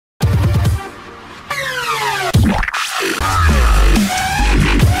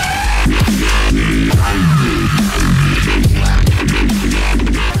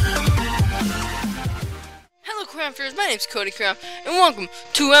time for my name's XxcodycraftxX, and welcome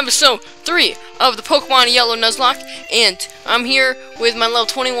to episode 3 of the Pokemon Yellow Nuzlocke. And I'm here with my level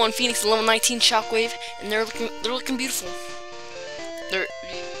 21 Phoenix and level 19 Shockwave, and they're looking beautiful. They're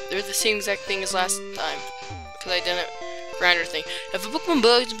the same exact thing as last time, because I didn't grinder thing. If a Pokemon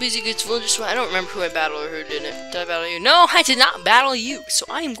bugs busy gets full, just I don't remember who I battled or who didn't. Did I battle you? No, I did not battle you. So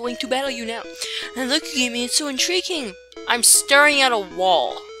I am going to battle you now. And look at me, it's so intriguing. I'm staring at a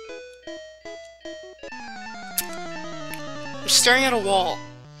wall. Staring at a wall.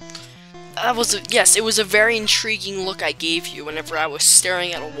 That was it was a very intriguing look I gave you whenever I was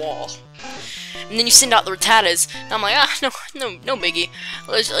staring at a wall. And then you send out the Rattatas, and I'm like, no biggie.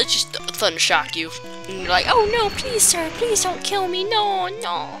 Let's just thunder shock you. And you're like, oh no, please sir, please don't kill me, no. And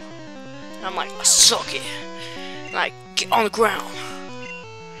I'm like, suck it. And I get on the ground.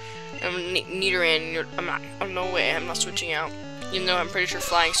 I'm Nidoran, I'm not, oh no way, I'm not switching out. Even though I'm pretty sure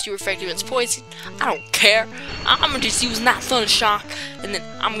flying is super effective against poison, I don't care. I'm gonna just use that Thunder Shock, and then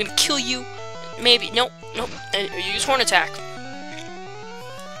I'm gonna kill you. Maybe, nope. And use Horn Attack.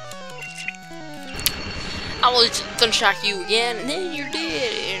 I will just Thunder Shock you again, and then you're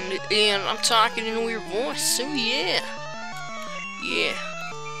dead. And I'm talking in a weird voice, so yeah.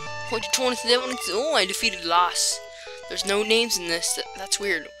 127. Oh, I defeated Loss. There's no names in this. That's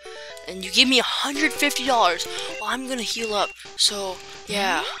weird. And you give me $150. Well, I'm gonna heal up. So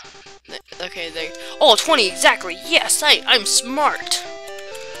yeah. Okay, there. Oh, 20 exactly. Yes, I'm smart.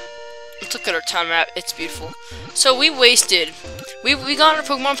 Let's look at our town map. It's beautiful. So we got our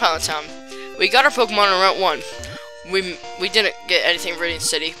Pokemon Pilot Town. We got our Pokemon on Route 1. We didn't get anything from Viridian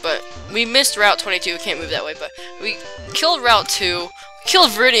City, but we missed Route 22. We can't move that way, but we killed Route 2.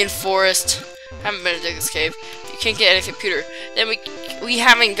 Killed Viridian Forest. Haven't been to Diggle's Cave. You can't get any computer. Then we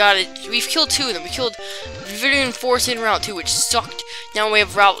haven't got it. We've killed 2 of them. We killed Viridian Forest in Route 2, which sucked. Now we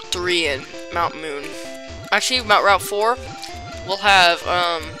have Route 3 in Mount Moon. Actually, about Route 4, we'll have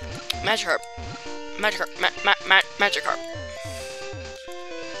Magikarp. Magikarp.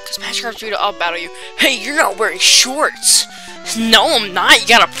 Because Magikarp's ready to out-battle you. Hey, you're not wearing shorts. No, I'm not. You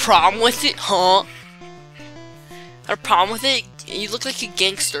got a problem with it, huh? Got a problem with it? You look like a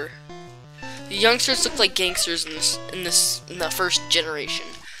gangster. The youngsters look like gangsters in the first generation.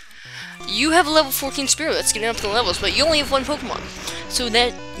 You have a level 14 Spearow that's getting up to the levels, but you only have 1 Pokemon, so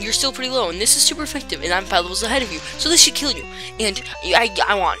that you're still pretty low. And this is super effective, and I'm 5 levels ahead of you, so this should kill you. And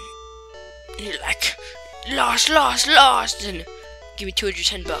I won. And you're like, lost, and give me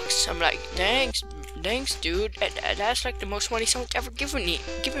 $210. I'm like, thanks, dude. That's like the most money someone's ever given me.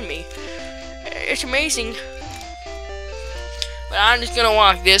 It's amazing. But I'm just gonna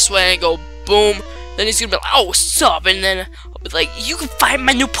walk this way and go boom. Then he's gonna be like, oh, what's up? And then I'll be like, you can find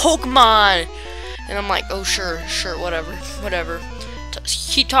my new Pokemon. And I'm like, oh, sure, whatever.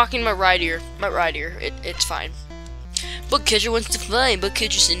 Keep talking to my right ear. It's fine. But Catcher wants to fly. But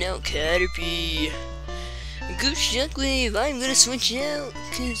Catcher said no, Caterpie. Go Shockwave. I'm gonna switch out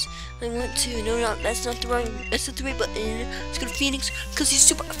because I want to. No, that's not the right button. Let's go to Phoenix because he's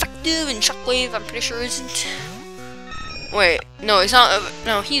super effective. And Shockwave, I'm pretty sure isn't. Wait, no, he's not.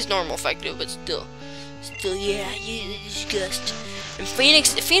 No, he's normal effective, but still, yeah, you disgust. And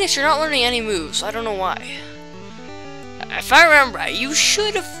Phoenix, you're not learning any moves. I don't know why. If I remember right, you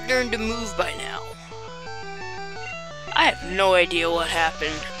should have learned to move by now. I have no idea what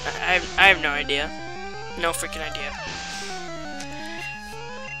happened. I have no idea. No freaking idea.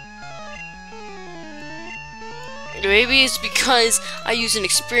 Maybe it's because I used an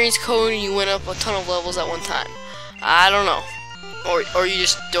experience code and you went up a ton of levels at one time. I don't know. Or you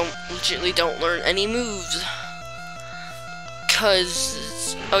just legitimately don't learn any moves.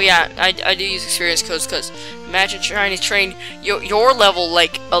 Cause oh yeah, I do use experience codes because imagine trying to train your level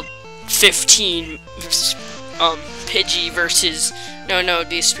like a 15 Pidgey versus no it'd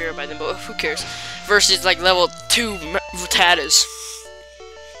be a Spearow by then, but who cares? Versus like level 2 Rattatas.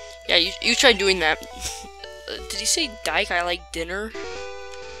 Yeah, you try doing that. Did he say Dyke I like dinner?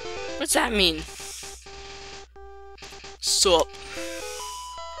 What's that mean? Sup?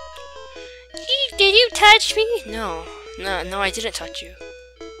 Did you touch me? No, I didn't touch you.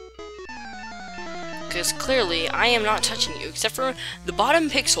 Because clearly, I am not touching you, except for the bottom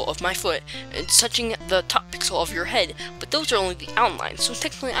pixel of my foot, and touching the top pixel of your head, but those are only the outlines, so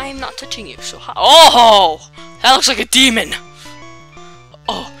technically I am not touching you, so oh! That looks like a demon!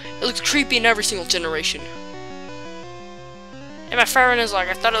 Oh, it looks creepy in every single generation. And my Fire is like,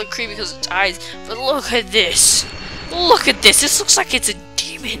 I thought it looked creepy because of its eyes, but look at this! Look at this! This looks like it's a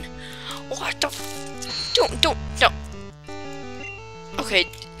demon! What the f- Don't! Okay,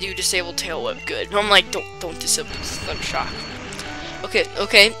 you disabled Tail Whip, good. I'm like, don't disable Thunder Shock.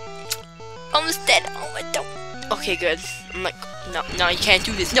 Okay. Almost dead. Oh, I don't. Okay, good. I'm like, no, no, you can't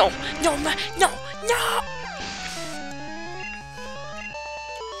do this. No, no, no, no.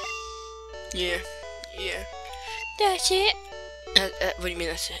 Yeah, yeah. That's it. What do you mean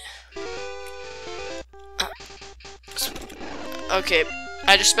that's it? Okay,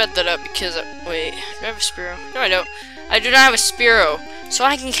 I just sped that up because, wait, do I have a Spearow? No, I don't. I do not have a Spearow, so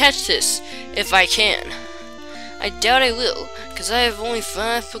I can catch this if I can. I doubt I will, because I have only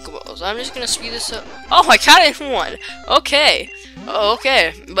 5 Pokeballs. I'm just gonna speed this up. Oh, I caught it in 1. Okay. Oh,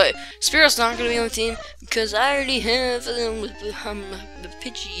 okay. But Spearow's not gonna be on the team because I already have the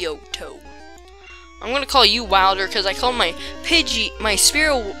Pidgeotto. I'm gonna call you Wilder because I called my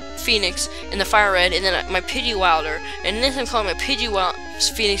Spearow Phoenix in the Fire Red, and then my Pidgey Wilder, and this I'm calling my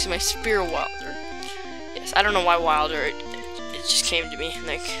Phoenix and my Spearow Wilder. Yes, I don't know why Wilder. It just came to me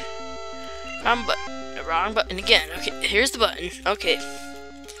like wrong button again. Okay, here's the button. Okay.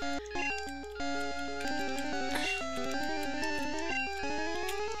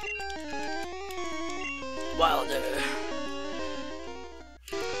 Wilder.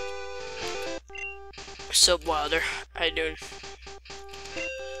 What's up, Wilder? How you doing?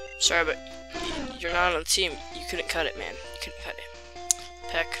 Sorry, but you're not on the team. You couldn't cut it, man. You couldn't cut it.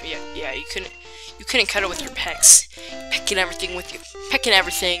 Peck, yeah, you couldn't cut it with your pecks. Pecking everything with your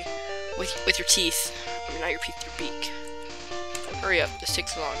teeth. I mean, not your teeth, your beak. Hurry up, this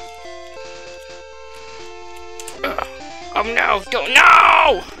takes long. Oh no,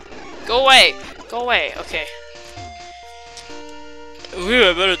 no! Go away, okay. Ooh,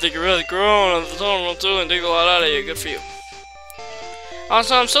 I better think you're really grown. I'm telling you, and take a lot out of you. Good for you.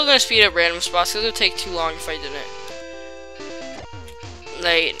 Also, I'm still gonna speed up random spots because it would take too long if I didn't.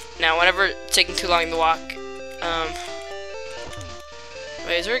 Like, now, whenever it's taking too long to walk,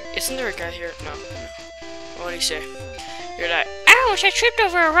 wait, isn't there a guy here? No. What do you say? You're like, ouch, I tripped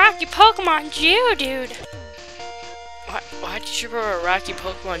over a rocky Pokemon Geodude. Why'd you trip over a rocky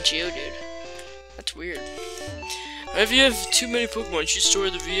Pokemon Geodude? That's weird. If you have too many Pokemon, you should store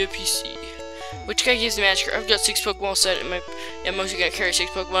the VIPC. Which guy gives the magic card? I've got 6 Pokemon set in my... Yeah, I'm mostly gonna carry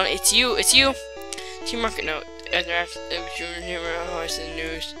 6 Pokemon. It's you! Team Market Note. The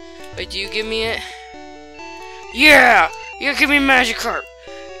news. Wait, do you give me it? Yeah! You give me a magic card!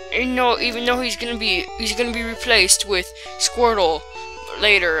 And no, even though he's gonna be replaced with Squirtle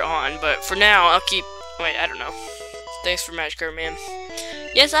later on, but for now, I'll keep... Wait, I don't know. Thanks for magic card, man.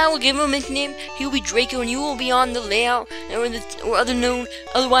 Yes, I will give him a nickname. He will be Draco, and you will be on the layout, or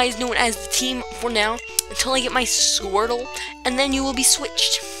otherwise known as the team for now, until I get my Squirtle, and then you will be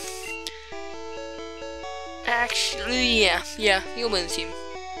switched. Actually, yeah, you'll be the team.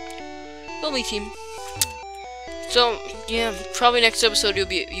 You'll be team. So, yeah, probably next episode you'll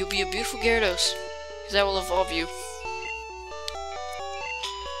be a beautiful Gyarados, because I will evolve you.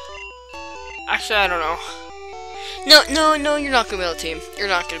 Actually, I don't know. No, you're not gonna be on the team. You're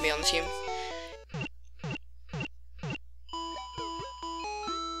not gonna be on the team.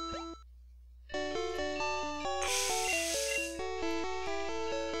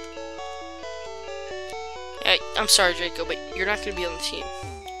 Yeah, I'm sorry, Draco, but you're not gonna be on the team.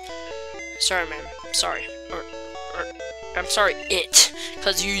 Sorry, man. I'm sorry. Or I'm sorry,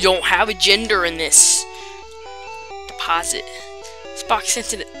 because you don't have a gender in this. Deposit. This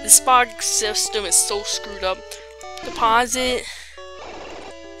box system is so screwed up. Deposit.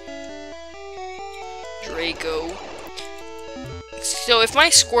 Draco. So if my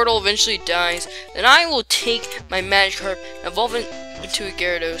Squirtle eventually dies, then I will take my Magikarp and evolve it into a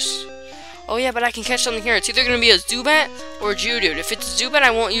Gyarados. Oh yeah, but I can catch something here. It's either going to be a Zubat or a Geodude. If it's Zubat, I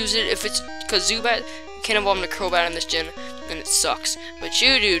won't use it. Because Zubat can't evolve into Crobat in this gen, and it sucks. But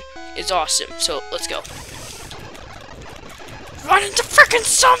Geodude is awesome. So let's go. Run into frickin'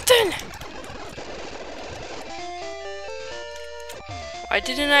 something! Why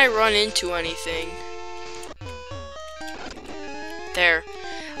didn't I run into anything? There.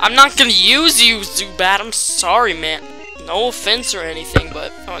 I'm not gonna use you, Zubat. I'm sorry, man. No offense or anything,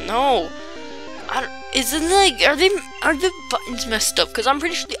 but oh no. Isn't like are the buttons messed up? Because I'm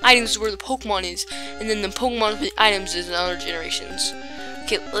pretty sure the items is where the Pokemon is, and then the Pokemon for the items is in other generations.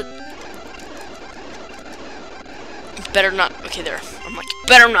 Okay, better not. Okay, there. I'm like,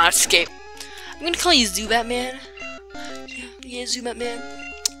 better not escape. I'm gonna call you Zubat Man. Yeah, Zubat Man.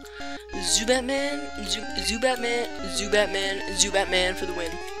 Zubat Man. Zubat Man. Zubat Man for the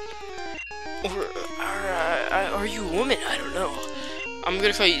win. Or are you a woman? I don't know. I'm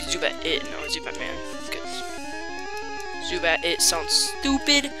gonna call you Zubat It. No, Zubat Man. Because Zubat It sounds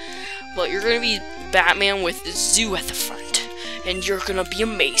stupid, but you're gonna be Batman with the zoo at the front, and you're gonna be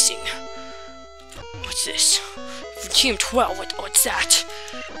amazing. What's this? Team 12. What's that?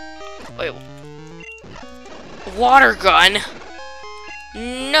 Wait. Water gun?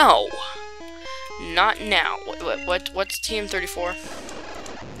 No. Not now. What's Team 34?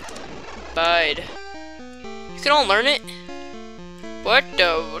 Bud. You can all learn it? What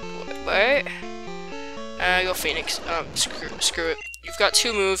the... What? Go Phoenix. Screw it. You've got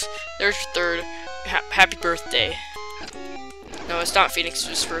 2 moves. There's your 3rd. Happy birthday. No, it's not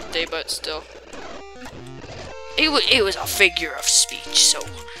Phoenix's birthday, but still. It was a figure of speech, so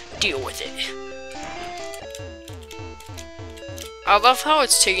deal with it. I love how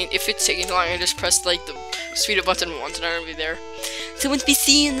it's taking, if it's taking long, I just press like the speed up button once and I'll be there. Someone's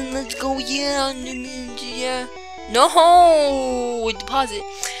busy and then let's go, yeah. No! Deposit.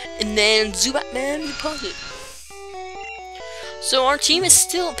 And then Zubat Man, deposit. So our team is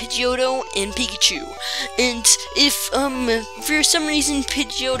still Pidgeotto and Pikachu. And if, for some reason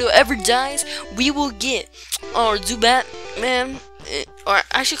Pidgeotto ever dies, we will get our Zubat Man, or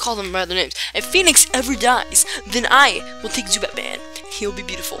I should call them by their names. If Phoenix ever dies, then I will take Zubat Man. He'll be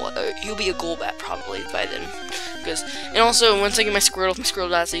beautiful. He'll be a Golbat probably by then. And also, once I get my Squirtle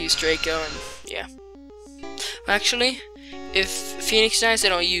dies, I use Draco, and yeah. Actually, if Phoenix dies,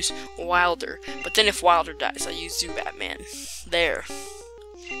 then I'll use Wilder. But then if Wilder dies, I'll use Zubat Man. There.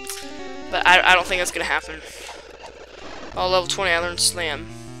 But I don't think that's gonna happen. Oh, level 20, I learned Slam.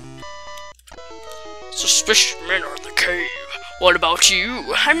 Suspicious men are the cave. What about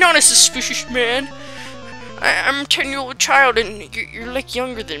you? I'm not a suspicious man. I'm a 10-year-old child, and you're like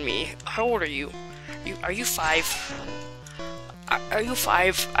younger than me. How old are you? Are you 5? Are you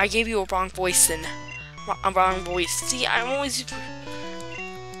 5? I gave you a wrong voice then. A wrong voice. See, I'm always...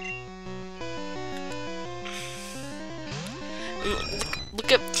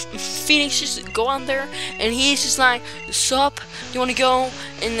 Look at Phoenix just go on there, and he's just like, sup, you wanna go?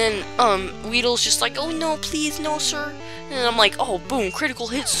 And then, Weedle's just like, oh no, please, no sir. And I'm like, oh, boom, critical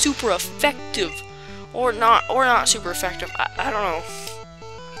hit, super effective. Or not super effective, I don't know.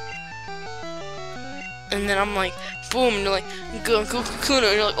 And then I'm like, boom, and they're like, go Kakuna,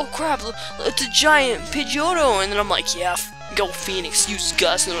 and you're like, oh crap, it's a giant Pidgeotto. And then I'm like, yeah, go Phoenix, use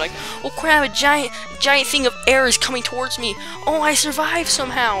Gust. And they're like, oh crap, a giant thing of air is coming towards me. Oh, I survived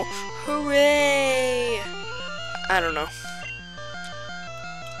somehow. Hooray. I don't know.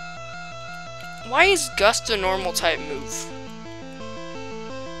 Why is Gust a normal type move?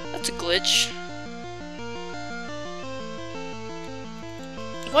 That's a glitch.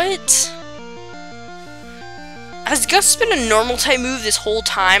 What? Has Gust been a normal type move this whole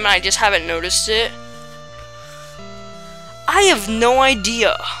time and I just haven't noticed it? I have no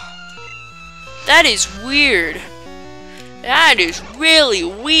idea. That is weird. That is really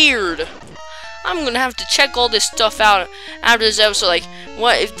weird. I'm gonna have to check all this stuff out after this episode. Like,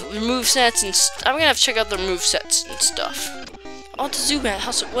 what if the movesets and I'm gonna have to check out the movesets and stuff. Oh, the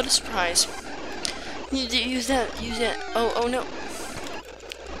Zubat. What a surprise. Use that. Oh no.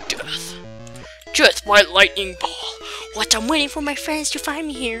 Death by lightning ball. What? I'm waiting for my friends to find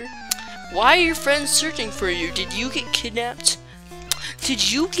me here. Why are your friends searching for you? Did you get kidnapped?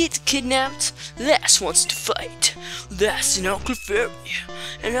 Did you get kidnapped? Les wants to fight. Les and Uncle Fairy.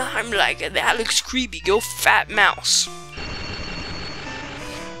 And I'm like, that looks creepy. Go Fat Mouse.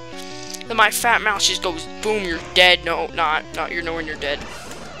 Then my Fat Mouse just goes, boom, you're dead. No, not you're nowhere near dead.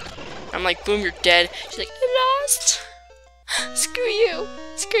 I'm like, boom, you're dead. She's like, I lost. Screw you.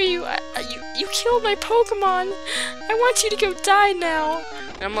 Screw you. You killed my Pokemon. I want you to go die now.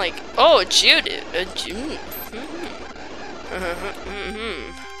 And I'm like, oh, Judith.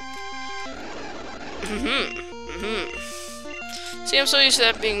 See, I'm so used to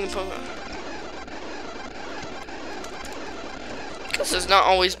that being the Pokemon. Because it's not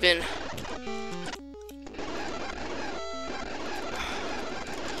always been.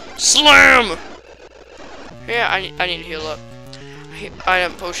 Slam! Yeah, I need to heal up.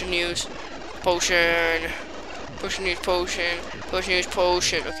 Item potion use. Potion. Potion use potion. Potion use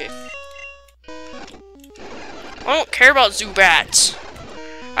potion. Okay. I don't care about Zubats.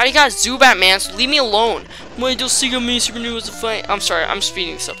 I already got Zubat, man, so leave me alone. Wait, don't see me, super new as a fight. I'm sorry, I'm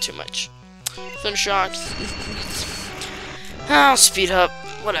speeding this up too much. Thunder shock. I'll speed up.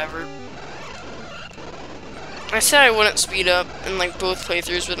 Whatever. I said I wouldn't speed up in like both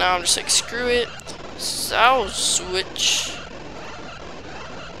playthroughs, but now I'm just like, screw it. So I'll switch.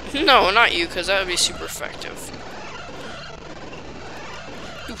 No, not you, because that would be super effective.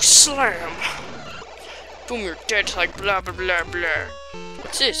 You slam. Boom, you're dead, like blah blah blah blah.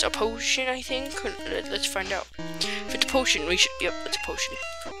 What's this? A potion, I think? Let's find out. If it's a potion, we should. Yep, it's a potion.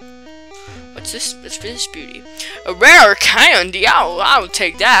 What's this? Let's for this beauty. A rare candy. I'll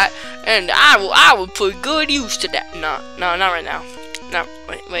take that, and I will put good use to that. No, not right now. No,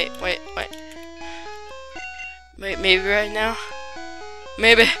 wait. Maybe right now?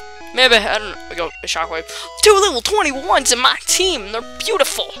 Maybe, I don't know. I go, a shockwave. 2 level 21s in my team! They're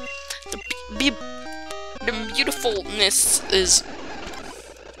beautiful! The beautifulness is...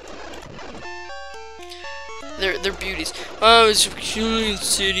 They're beauties. Oh, it's a killing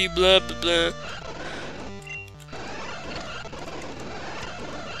city, blah, blah, blah.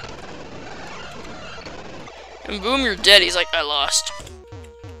 And boom, you're dead. He's like, I lost.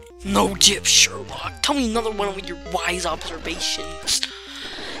 No dip, Sherlock. Tell me another one with your wise observations.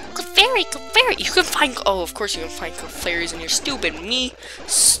 Clefairy. You can find... Oh, of course you can find Clefairies in your stupid me.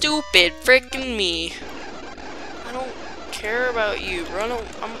 Stupid frickin' me. I don't care about you, bro.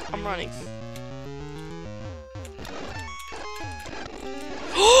 I'm running.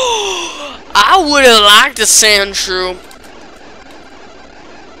 I would have liked a Sandshrew.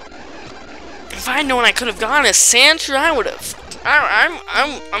 If I had known I could have gotten a Sandshrew, I would have.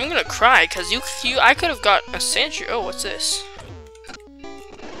 I'm gonna cry because I could have got a Sandshrew. Oh, what's this?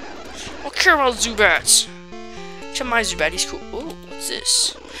 I don't care about Zubats. Check my Zubat, he's cool. Oh, what's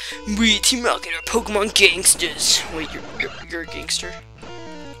this? We team Rocket are Pokemon gangsters. Wait, you're a gangster.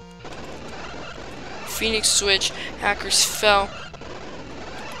 Phoenix Switch, Hackers fell.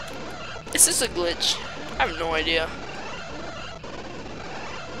 Is this a glitch? I have no idea.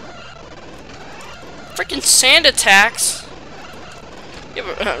 Freaking sand attacks! You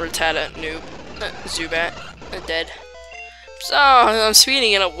have a Rattata, noob. Zubat, dead. So, I'm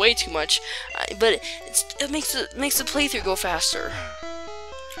speeding it up way too much. But it makes the playthrough go faster.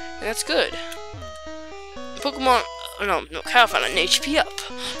 And that's good. Pokemon... No, how to find an HP up.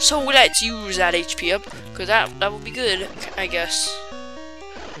 So let's use that HP up. Because that would be good, I guess.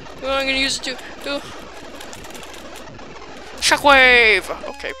 What am I gonna use it to? Shockwave!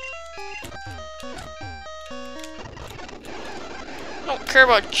 Okay. I don't care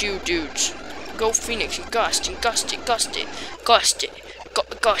about you dudes. Go Phoenix and Gust.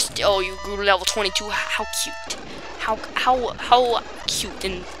 Oh, you grew to level 22. How cute. How cute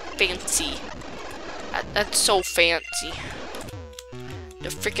and fancy. That's so fancy. The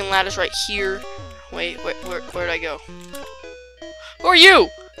freaking ladder's right here. Wait, where'd I go? Who are you?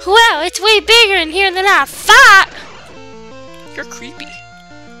 Well, it's way bigger in here than I thought! You're creepy.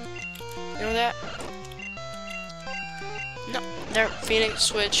 You know that? No, there, Phoenix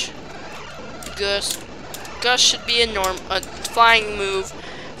Switch. Gust should be a flying move.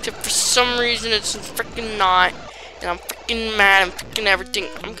 Except for some reason it's freaking not. And I'm freaking mad, I'm freaking everything.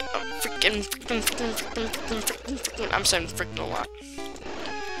 I'm freaking. I'm saying freaking a lot.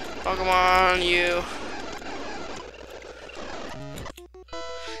 Pokemon, you.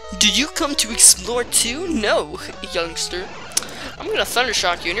 Did you come to explore too? No, youngster. I'm gonna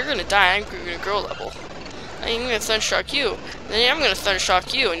Thundershock you and you're gonna die. I'm gonna grow level. I'm gonna Thundershock you. Then I'm gonna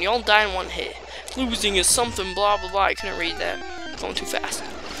Thundershock you and you'll die in one hit. Losing is something blah blah blah. I couldn't read that. Going too fast.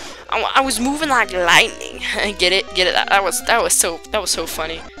 I was moving like lightning. Get it? That was so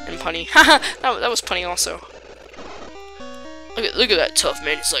funny and punny. Haha, that was punny also. Look at that tough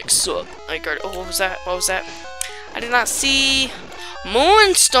man. He's like, sup. Like, oh, what was that? I did not see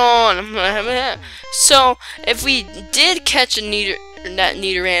Moonstone. So if we did catch that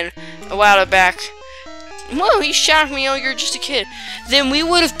Nidoran a while back, well, he shot me. Oh, you're just a kid. Then we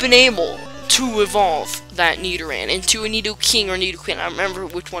would have been able to evolve that Nidoran into a Nidoking or Nidoqueen. I don't remember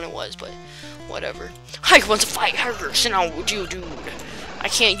which one it was, but whatever. I want to fight her, so now would you, dude? I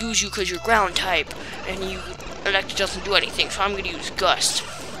can't use you because you're ground type, and you electric doesn't do anything, so I'm gonna use Gust.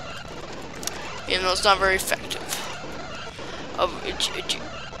 Even though it's not very effective.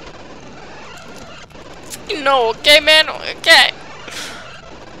 No, okay, man, okay.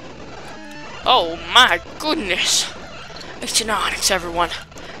 Oh my goodness! It's an Onyx, everyone.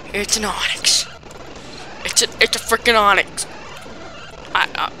 It's an Onyx. It's a freaking Onyx.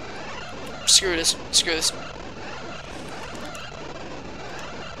 Screw this.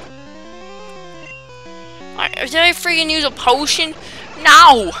 Did I freaking use a potion?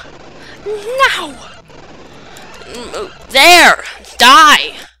 No! There!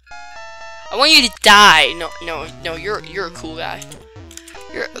 Die! I want you to die. No, you're a cool guy.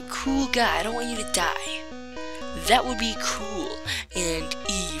 You're a cool guy. I don't want you to die. That would be cruel and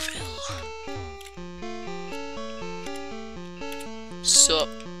evil. Sup?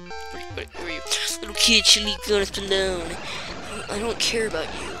 Where are you? Little kid should leave us alone. I don't care about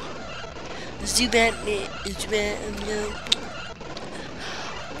you. Zubat, no.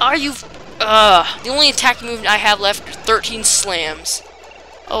 Are you... the only attack move I have left are 13 slams.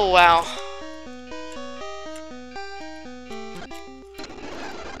 Oh, wow.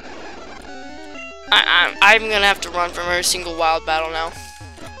 I'm gonna have to run from every single wild battle now.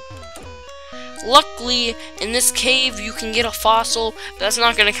 luckily, in this cave, you can get a fossil. But that's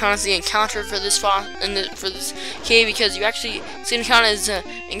not going to count as the encounter for this for this cave, because it's going to count as an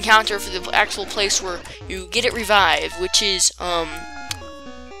encounter for the actual place where you get it revived, which is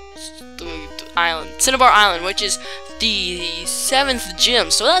the island, Cinnabar Island, which is the 7th gym.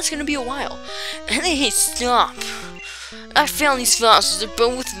 So that's going to be a while. And hey, stop! I found these fossils. They're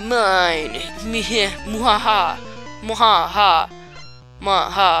both mine. Muhaha, muhaha, muhaha,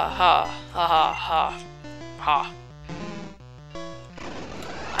 ha ha ha ha.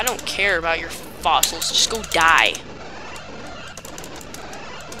 I don't care about your fossils. Just go die.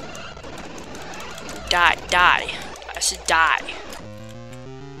 Die. I said die.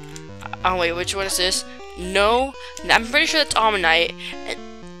 Oh wait, which one is this? No, I'm pretty sure that's Ammonite. And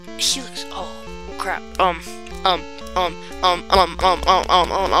he looks. Oh crap. I'll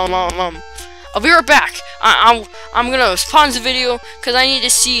be right back. I'm gonna pause the video because I need to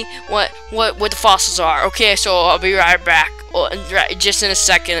see what the fossils are. Okay, so I'll be right back. Just in a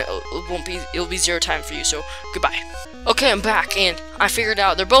second. It'll be 0 time for you. So goodbye. Okay, I'm back, and I figured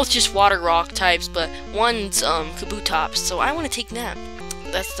out they're both just water rock types, but one's Kabutops. So I want to take that.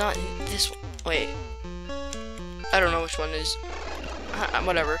 That's not this one. Wait, I don't know which one is.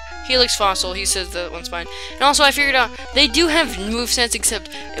 Whatever. Helix Fossil, he says that one's mine. And also I figured out they do have movesets, except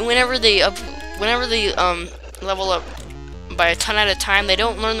whenever they level up by a ton at a time, they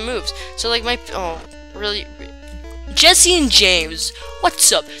don't learn the moves. So like really Jesse and James,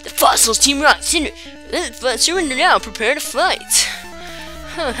 what's up? The Fossils team rocks. Surrender now, prepare to fight.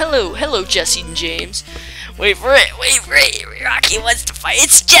 Hello Jesse and James. Wait for it. Rocky wants to fight.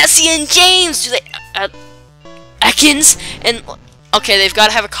 It's Jesse and James. Do they Ekans and okay, they've got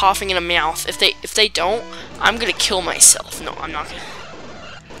to have a Koffing and a Meowth. If they don't, I'm gonna kill myself. No, I'm not gonna.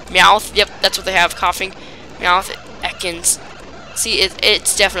 Meowth, yep, that's what they have. Koffing, Meowth, Ekans. See,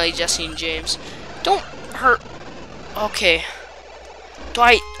 it's definitely Jesse and James. Don't hurt. Okay. Do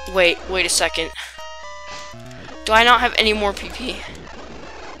I wait a second? Do I not have any more PP?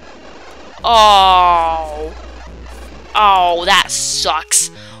 Oh, that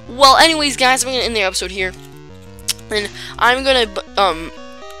sucks. Well, anyways, guys, I'm gonna end the episode here. And I'm gonna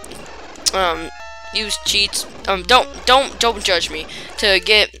use cheats. Don't judge me, to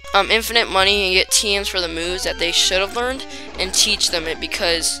get infinite money and get TMs for the moves that they should have learned and teach them it,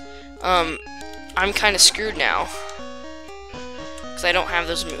 because I'm kind of screwed now because I don't have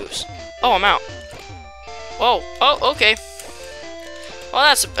those moves. Oh, I'm out. Whoa. Oh, okay. Well,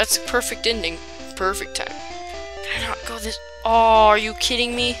 that's a perfect ending. Perfect time. Can I not go this? Oh, are you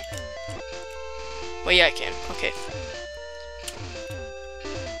kidding me? Well, yeah, I can. Okay.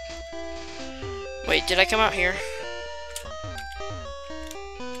 Wait, did I come out here?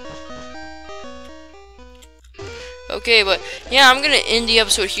 Okay, but yeah, I'm gonna end the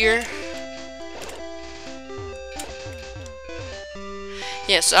episode here.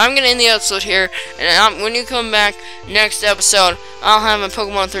 Yes, I'm gonna end the episode here, and when you come back next episode, I'll have a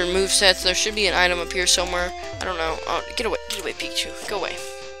Pokemon 3 movesets. There should be an item up here somewhere. I don't know. Oh, get away, Pikachu. Go away.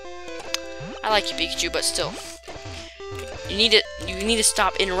 I like you, Pikachu, but still. You need to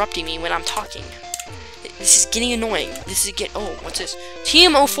stop interrupting me when I'm talking. This is getting annoying. Oh, what's this?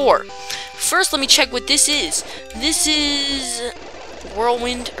 TM04. First, let me check what this is. This is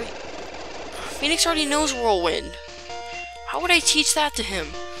Whirlwind. Phoenix already knows Whirlwind. How would I teach that to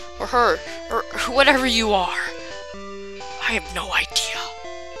him? Or her? Or whatever you are? I have no idea.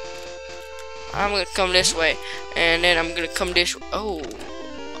 I'm gonna come this way. And then I'm gonna come this way.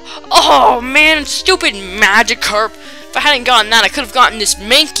 Oh man, stupid Magikarp. If I hadn't gotten that, I could have gotten this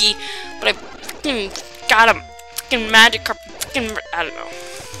Mankey. But I freaking got a freaking Magikarp. I don't know.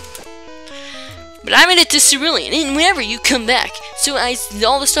 But I'm in it to Cerulean, and whenever you come back, so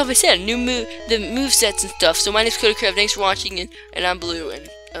all the stuff I said, the movesets and stuff. So my name's XxcodycraftxX, thanks for watching, and I'm Blue, and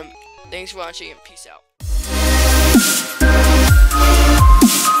thanks for watching, and peace out.